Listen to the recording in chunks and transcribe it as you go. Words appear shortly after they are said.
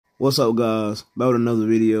What's up, guys? About another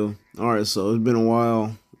video. Alright, so it's been a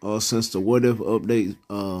while since the What If update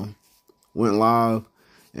went live,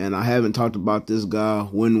 and I haven't talked about this guy,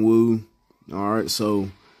 wenwu. Alright, so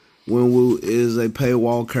wenwu is a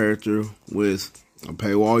paywall character with a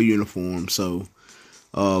paywall uniform. So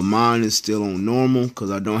mine is still on normal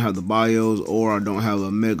because I don't have the bios or I don't have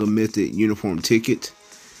a mega mythic uniform ticket.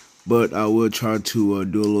 But I will try to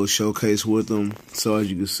do a little showcase with him. So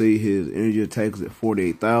as you can see, his energy attack is at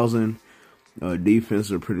 48,000.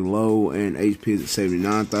 Defense are pretty low, and HP is at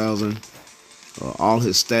 79,000. All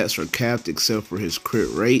his stats are capped except for his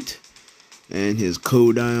crit rate and his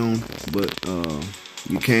cooldown. But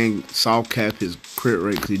you can soft cap his crit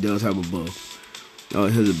rate because he does have a buff.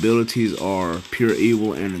 His abilities are pure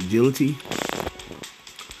evil and agility.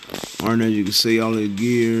 Alright, as you can see, all his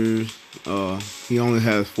gears. He only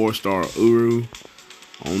has 4-star Uru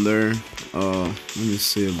on there. Let me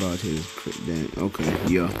see about his crit damage. Okay,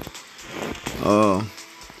 yeah.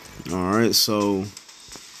 Alright, so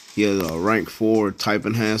he has a rank 4 type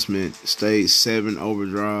enhancement, stage 7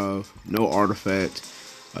 overdrive, no artifact,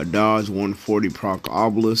 a dodge 140 proc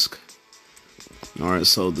obelisk. Alright,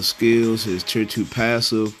 so the skills, his tier 2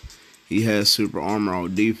 passive, he has super armor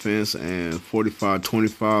on defense and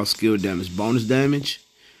 45-25 skill damage bonus damage.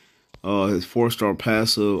 His 4-star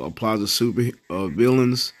passive applies to super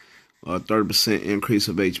villains, 30% increase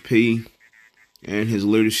of HP. And his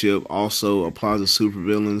leadership also applies to super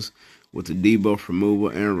villains with a debuff removal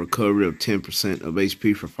and recovery of 10% of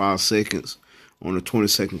HP for 5 seconds on a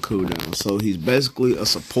 20-second cooldown. So he's basically a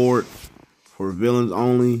support for villains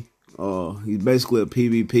only. He's basically a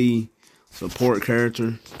PvP support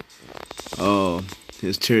character.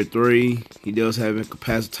 His tier 3, he does have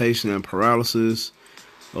incapacitation and paralysis.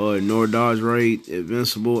 Ignore dodge rate,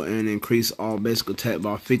 invincible, and increase all basic attack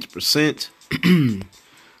by 50%.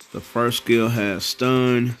 The first skill has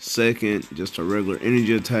stun. Second, just a regular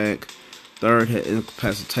energy attack. Third, had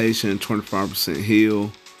incapacitation, 25%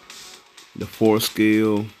 heal. The fourth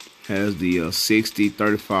skill has the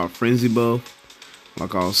 60-35 frenzy buff.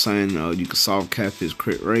 Like I was saying, you can soft cap his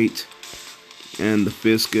crit rate. And the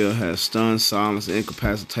fifth skill has stun, silence,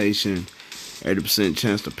 incapacitation, 80%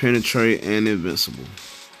 chance to penetrate, and invincible.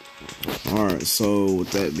 Alright, so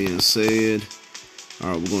with that being said,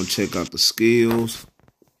 alright, we're going to check out the skills.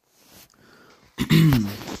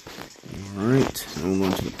 Alright, and we're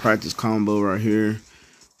going to the practice combo right here,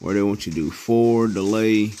 where they want you to do 4,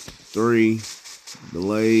 delay, 3,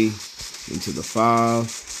 delay, into the 5.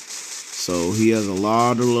 So he has a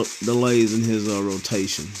lot of delays in his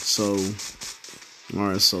rotation. So,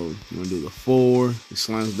 alright, so you're going to do the 4, he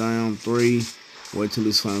slams down, 3, wait till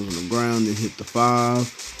he slams on the ground, then hit the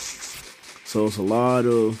 5. So it's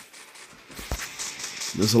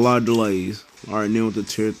there's a lot of delays. Alright, then with the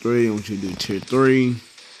tier 3, I want you to do tier 3,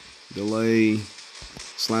 delay,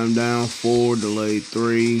 slam down, 4, delay,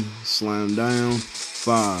 3, slam down,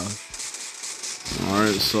 5.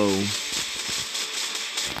 Alright,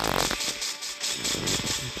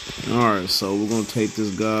 so we're gonna take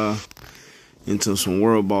this guy into some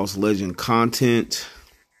World Boss Legend content.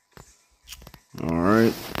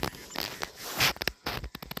 Alright.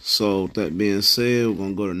 So with that being said, we're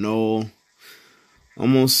gonna go to Noel.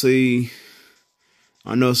 I'm gonna see.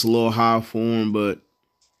 I know it's a little high for him, but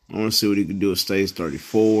I want to see what he can do at stage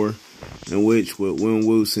 34. In which, with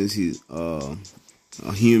wenwu, since he's a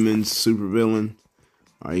human super villain,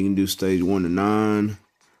 you can do stage 1 to 9.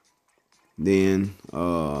 Then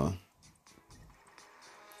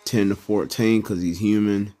 10 to 14 because he's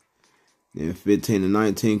human. Then 15 to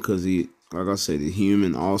 19 because he, like I said, he's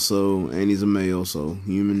human also, and he's a male, so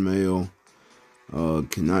human male.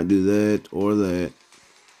 Cannot do that or that.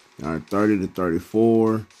 Alright, 30 to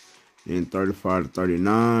 34, then 35 to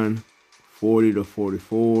 39, 40 to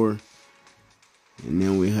 44, and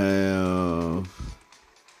then we have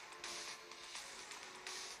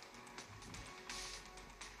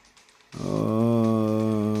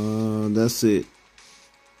that's it.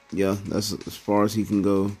 Yeah, that's as far as he can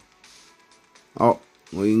go. Oh,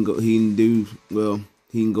 well, he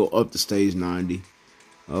can go up to stage 90.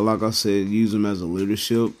 Like I said, use him as a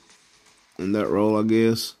leadership in that role, I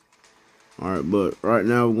guess. Alright, but right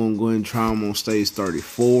now we're going to go ahead and try him on stage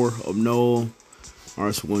 34 of Noel.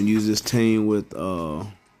 Alright, so we're going to use this team with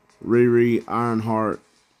Riri, Ironheart.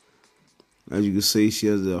 As you can see, she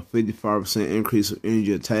has a 55% increase of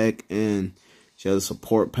energy attack, and she has a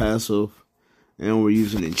support passive. And we're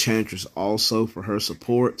using Enchantress also for her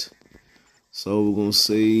support. So we're going to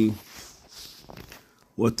see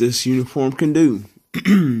what this uniform can do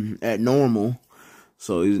at normal.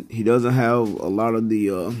 So he doesn't have a lot of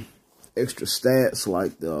the extra stats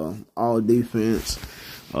like the all defense,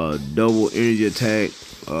 Double energy attack,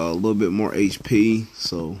 a little bit more HP.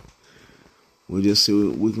 So we'll just see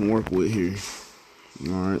what we can work with here.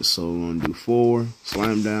 Alright, so we're gonna do 4,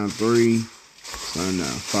 slam down 3, slam down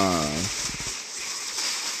 5.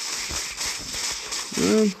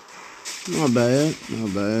 Not bad,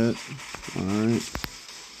 not bad. Alright.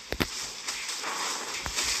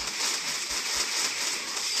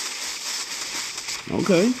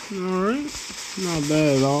 Okay, alright. Not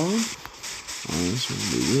bad at all. Alright, so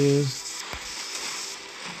we'll do this.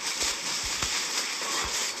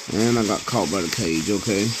 And I got caught by the cage,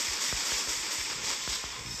 okay.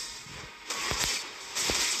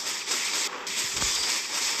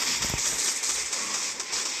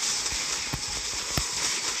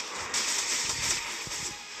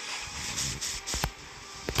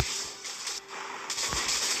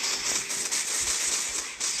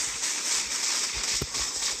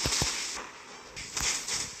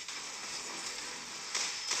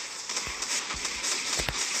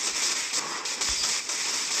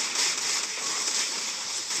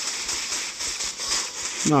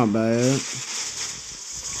 Not bad.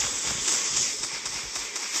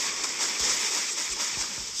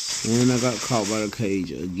 And I got caught by the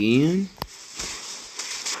cage again.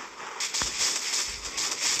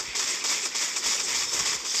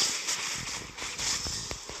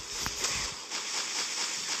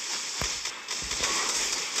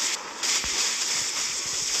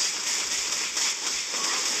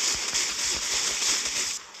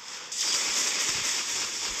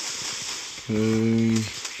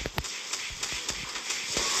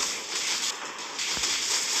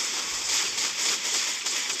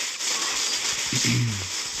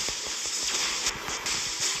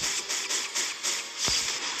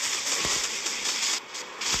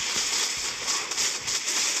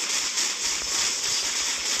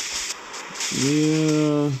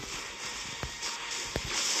 Yeah.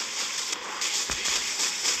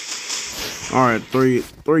 All right,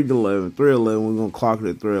 311. 311. We're gonna clock it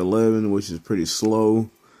at 311, which is pretty slow.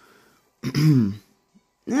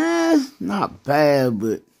 Not bad,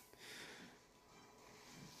 but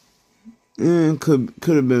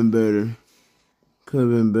could have been better. Could have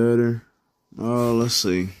been better. Let's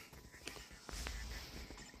see.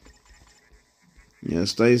 Yeah,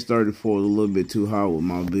 stage 34 is a little bit too high with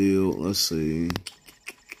my build. Let's see.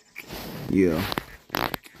 Yeah.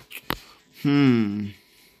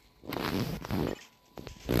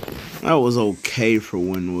 That was okay for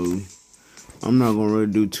wenwu. I'm not gonna really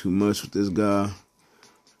do too much with this guy.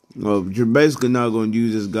 You're basically not gonna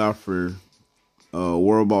use this guy for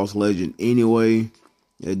World Boss Legend anyway.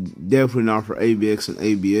 Definitely not for ABX and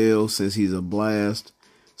ABL since he's a blast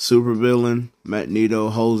supervillain. Magneto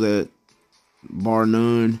holds that bar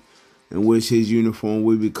none, in which his uniform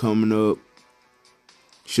will be coming up.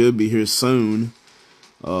 Should be here soon.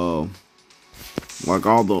 Like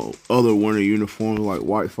all the other winter uniforms, like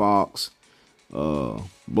White Fox,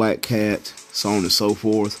 Black Cat, so on and so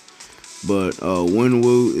forth. But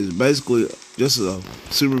wenwu is basically just a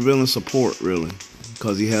supervillain support, really,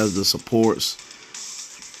 because he has the supports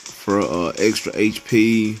for extra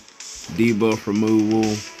HP, debuff removal.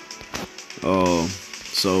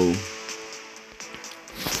 So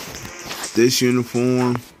this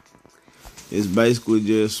uniform is basically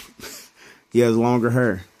just he has longer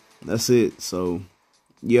hair. That's it. So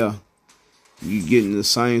yeah, you getting the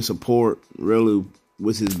same support really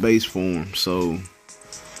with his base form. So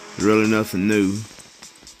really nothing new.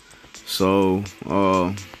 So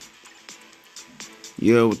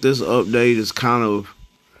yeah, with this update it's kind of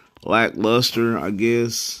lackluster, I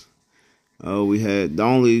guess. We had the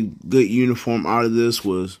only good uniform out of this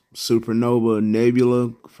was Supernova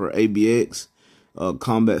Nebula for ABX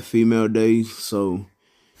Combat Female Day, so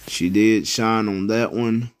she did shine on that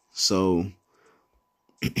one. So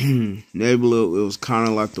Nebula, it was kind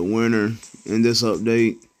of like the winner in this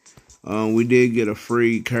update. We did get a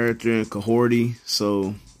free character in Cohorty,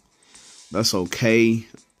 so that's okay.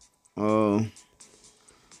 Let's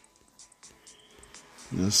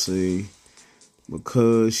see.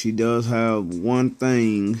 Because she does have one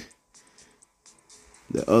thing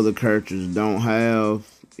that other characters don't have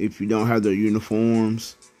if you don't have their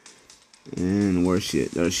uniforms. And where's she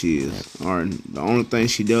at? There she is. Alright, the only thing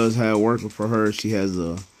she does have working for her, she has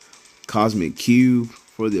a cosmic cube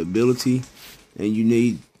for the ability. And you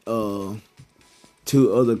need 2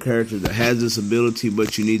 other characters that has this ability,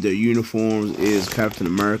 but you need their uniforms, is Captain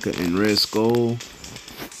America and Red Skull.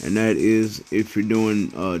 And that is, if you're doing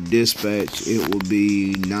dispatch, it will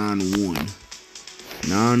be 9-1.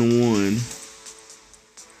 9-1.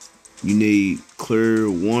 You need clear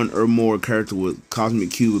 1 or more character with cosmic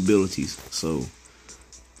cube abilities. So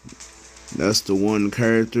That's the one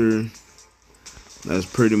character that's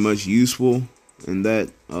pretty much useful in that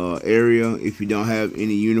area if you don't have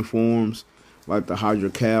any uniforms like the Hydra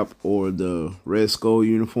Cap or the Red Skull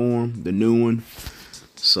uniform, the new one.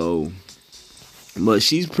 So, but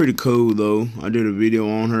she's pretty cool though. I did a video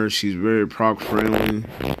on her. She's very proc friendly,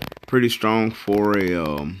 pretty strong for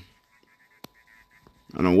an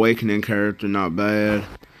awakening character, not bad.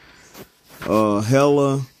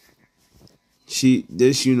 Hella,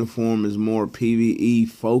 this uniform is more PvE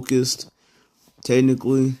focused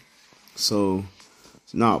technically, so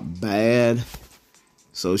it's not bad.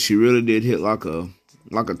 So she really did hit like a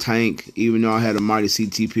tank, even though I had a mighty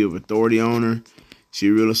CTP of authority on her. She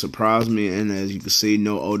really surprised me, and as you can see,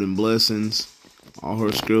 no Odin blessings. All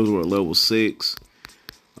her skills were at level 6.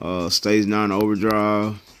 Stage 9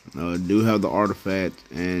 overdrive. Do have the artifact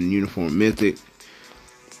and uniform mythic.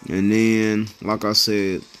 And then, like I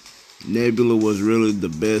said, Nebula was really the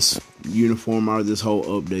best uniform out of this whole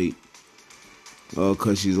update.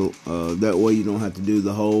 Cause she's that way you don't have to do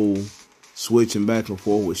the whole switching back and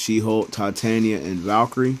forth with She-Hulk, Titania, and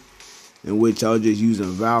Valkyrie, in which I was just using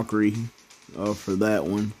Valkyrie for that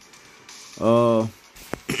one.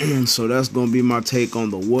 So that's gonna be my take on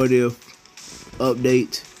the What If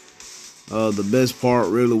update. The best part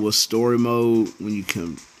really was story mode, when you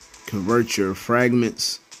can convert your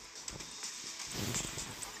fragments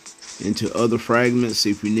into other fragments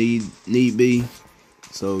if you need be.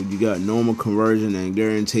 So you got normal conversion and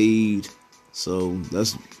guaranteed. So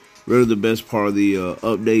that's really the best part of the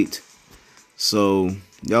update. So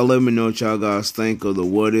y'all let me know what y'all guys think of the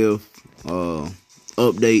What If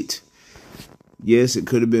update. Yes, it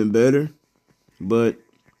could have been better, but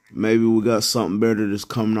maybe we got something better that's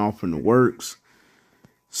coming off in the works.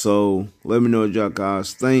 So let me know what y'all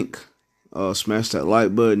guys think. Smash that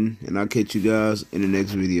like button, and I'll catch you guys in the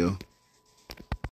next video.